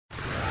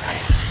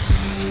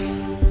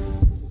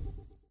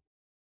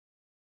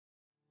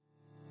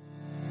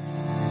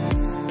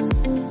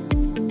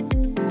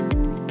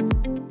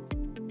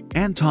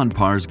Anton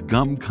Paar's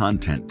gum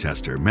content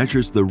tester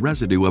measures the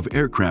residue of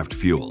aircraft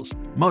fuels,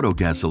 motor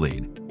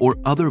gasoline, or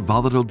other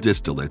volatile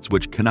distillates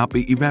which cannot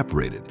be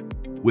evaporated,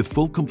 with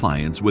full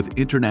compliance with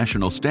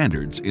international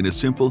standards in a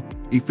simple,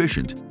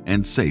 efficient,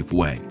 and safe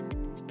way.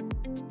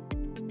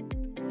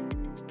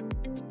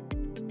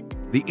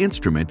 The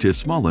instrument is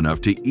small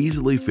enough to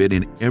easily fit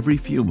in every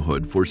fume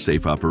hood for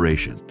safe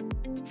operation.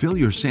 Fill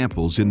your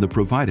samples in the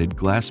provided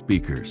glass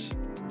beakers.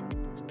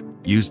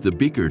 Use the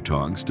beaker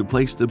tongs to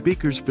place the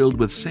beakers filled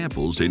with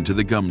samples into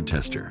the gum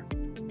tester.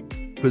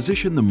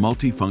 Position the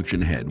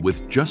multifunction head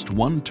with just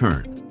one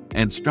turn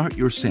and start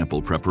your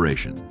sample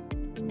preparation.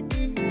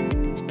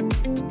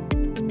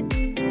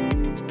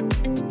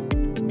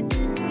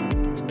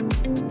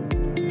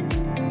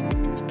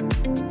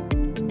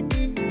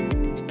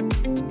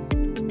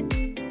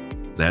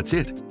 That's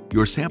it.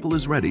 Your sample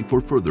is ready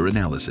for further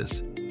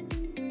analysis.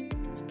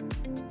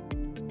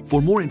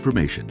 For more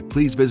information,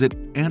 please visit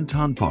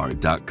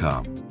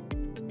antonpar.com.